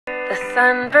The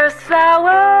sunburst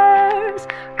flowers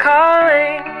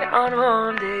calling on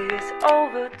Mondays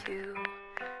overdue.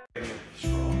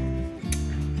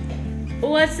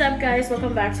 What's up, guys?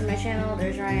 Welcome back to my channel.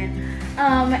 There's Ryan.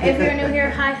 If you're new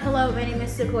here, hi, hello, my name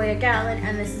is Sequoyagatlin,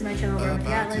 and this is my channel,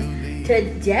 Groceryhaul.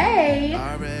 Today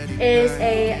is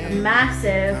a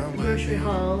massive grocery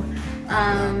haul.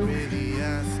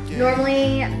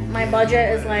 Normally my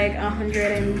budget is like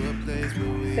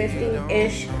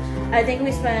 150-ish. I think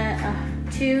we spent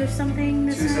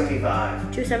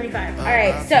 $275. All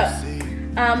right, so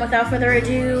without further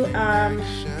ado,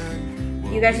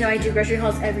 you guys know I do grocery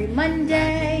hauls every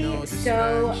Monday,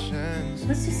 so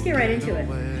let's just get right into it.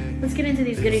 Let's get into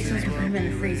these goodies so I can put them in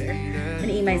the freezer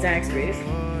and eat my Zaxby's.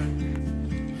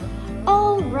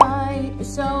 Alright,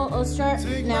 so let's start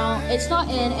now. It's not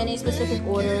in any specific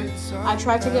order. I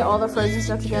tried to get all the frozen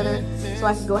stuff together so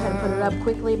I could go ahead and put it up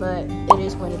quickly, but it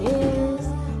is what it is.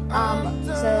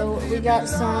 So we got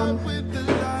some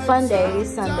Fun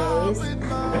Days Sundays.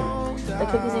 The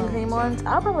cookies and cream ones.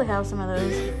 I'll probably have some of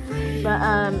those. But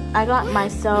I got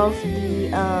myself the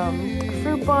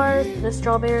fruit bars, the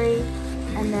strawberry,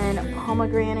 and then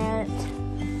pomegranate.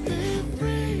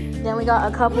 Then we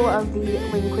got a couple of the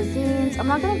lean cuisines. I'm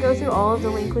not gonna go through all of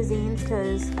the lean cuisines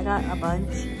because I got a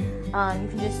bunch. You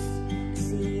can just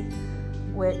see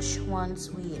which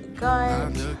ones we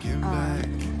got.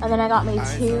 And then I got me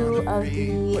 2 of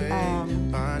the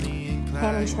ham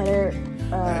and cheddar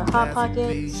Hot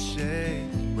Pockets.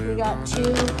 We got 2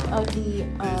 of the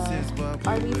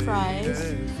RB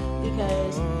fries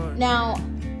because now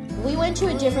we went to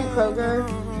a different Kroger.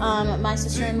 My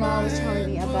sister-in-law was telling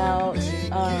me about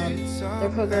their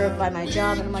Kroger by my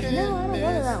job, and I'm like, no, I don't go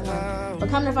to that one. But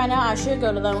come to find out, I should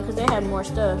go to that one because they had more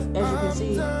stuff, as you can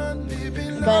see.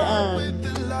 But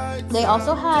they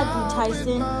also had the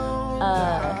Tyson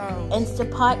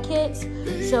Instapot kits.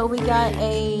 So we got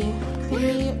a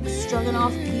creamy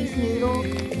stroganoff beef noodle,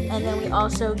 and then we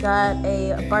also got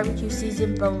a barbecue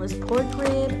seasoned boneless pork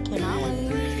rib. Cannot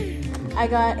wait. I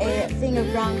got a thing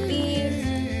of ground beef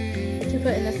to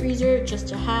put in the freezer just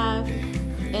to have.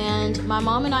 And my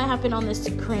mom and I have been on this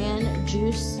cran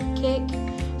juice kick.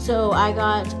 So I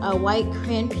got a white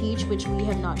cran peach, which we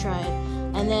have not tried.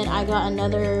 And then I got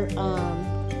another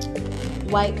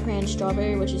white cran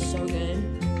strawberry, which is so good.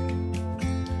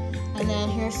 And then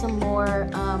here's some more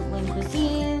lean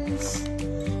cuisines.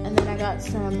 And then I got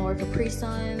some more Capri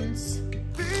Suns.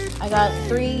 I got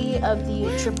 3 of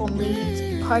the triple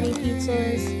meat party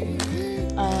pizzas.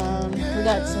 We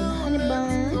got some honey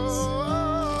buns.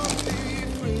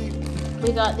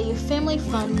 We got the family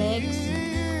fun mix.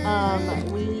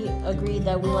 We agreed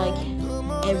that we like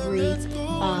every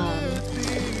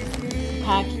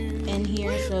pack in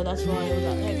here, so that's why we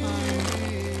got that kind.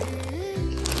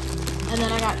 And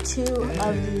then I got 2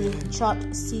 of the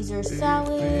chopped Caesar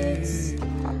salads.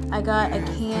 I got a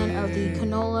can of the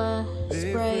canola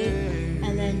spray,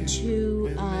 and then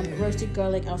 2 roasted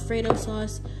garlic Alfredo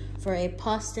sauce for a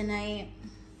pasta night.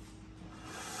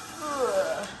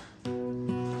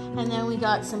 And then we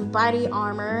got some Body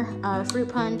Armor fruit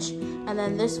punch, and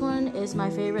then this one is my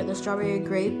favorite, the strawberry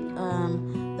grape,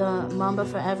 the Mamba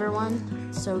Forever one.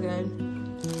 So good.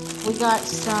 We got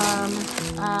some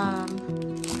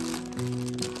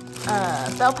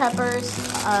bell peppers.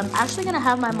 I'm actually gonna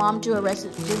have my mom do her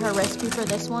recipe for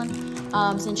this one,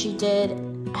 since she did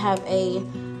have a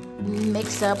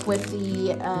mix up with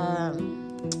the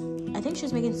I think she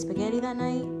was making spaghetti that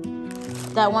night,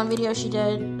 that one video she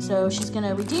did. So she's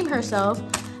gonna redeem herself,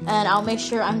 and I'll make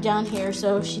sure I'm down here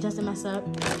so she doesn't mess up.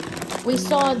 We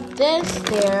saw this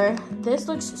there. This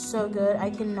looks so good.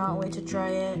 I cannot wait to try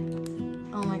it.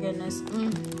 Oh my goodness.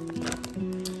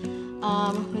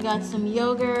 We got some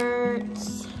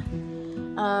yogurts.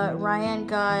 Ryan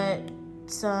got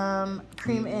some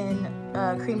cream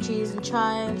cheese and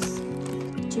chives,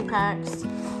 2 packs.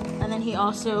 And then he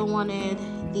also wanted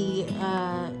the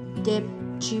dip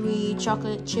chewy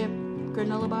chocolate chip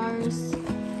granola bars.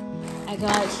 I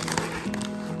got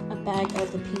a bag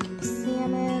of the pink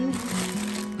salmon.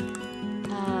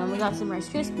 We got some Rice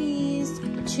Krispies,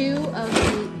 2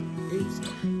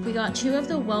 of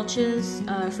the Welch's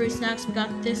fruit snacks. We got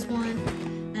this one,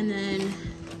 and then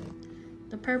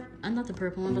the not the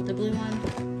purple one, but the blue one.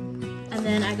 And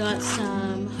then I got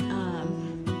some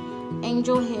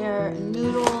angel hair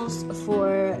noodles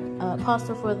for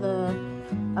pasta for the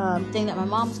thing that my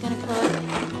mom's gonna cook.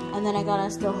 And then I got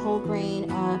us the whole grain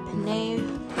penne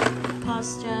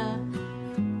pasta.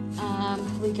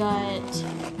 We got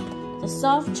the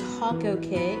soft taco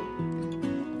kit.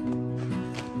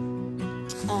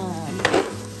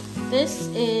 This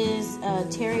is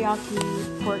teriyaki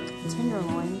pork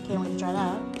tenderloin. Can't wait to try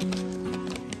that.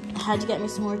 I had to get me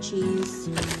some more cheese.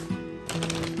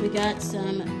 We got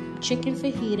some chicken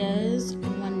fajitas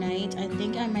one night. I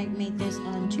think I might make this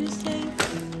on Tuesday.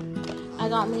 I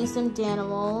got me some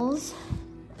Danimals.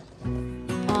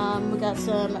 We got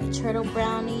some turtle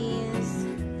brownies.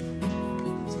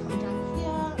 Let's come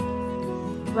down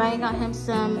here. Ryan got him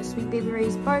some Sweet Baby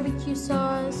Ray's barbecue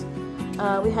sauce.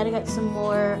 We had to get some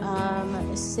more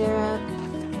syrup.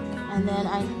 And then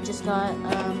I just got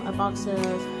a box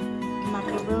of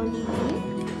macaroni.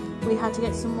 We had to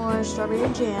get some more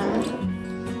strawberry jam,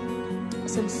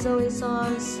 some soy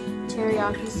sauce,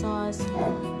 teriyaki sauce,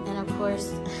 and of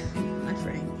course, my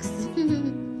Frank's.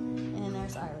 And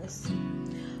there's Iris.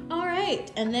 All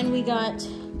right, and then we got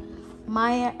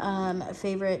my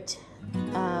favorite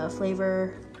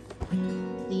flavor,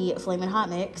 the Flamin' Hot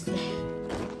Mix.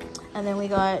 And then we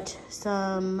got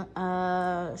some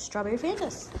strawberry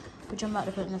Fantas, which I'm about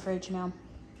to put in the fridge now.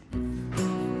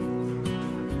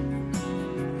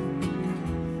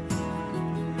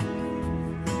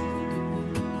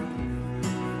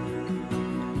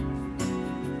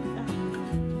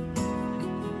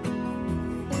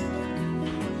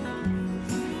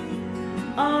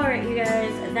 Alright, you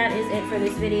guys, that is it for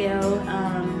this video.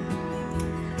 I'm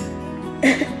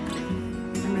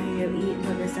gonna go eat and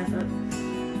put this stuff up.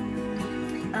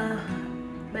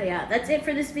 But yeah, that's it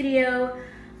for this video.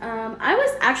 I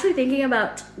was actually thinking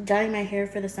about dyeing my hair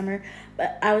for the summer,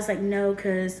 but I was like, no,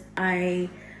 because I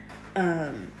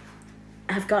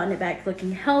have gotten it back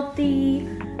looking healthy.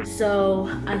 So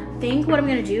I think what I'm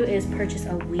gonna do is purchase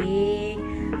a wig. I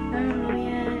don't know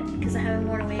yet, because I haven't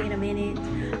worn a wig in a minute,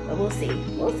 but we'll see.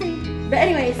 We'll see. But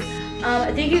anyways,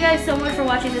 thank you guys so much for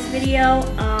watching this video.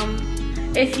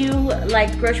 If you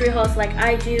like grocery hauls like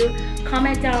I do,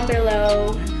 comment down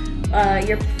below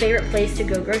your favorite place to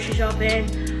go grocery shopping.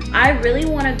 I really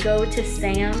want to go to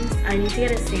Sam's. I need to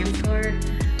get a Sam's card.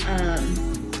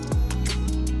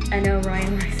 I know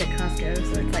Ryan works at Costco,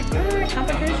 so it's like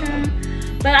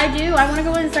competition. But I want to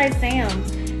go inside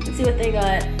Sam's and see what they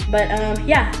got. But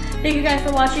yeah, thank you guys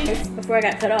for watching. Before I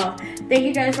got cut off, thank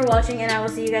you guys for watching, and I will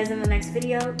see you guys in the next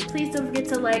video. Please don't forget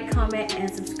to like, comment, and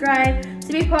subscribe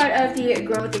to be part of the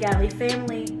Growing with the Gatlin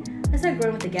family. I said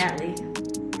Growing with the Gatlin.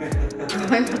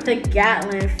 Growing with the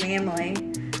Gatlin family.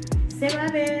 Say bye,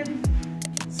 babe.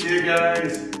 See you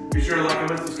guys. Be sure to like,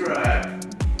 comment, and subscribe.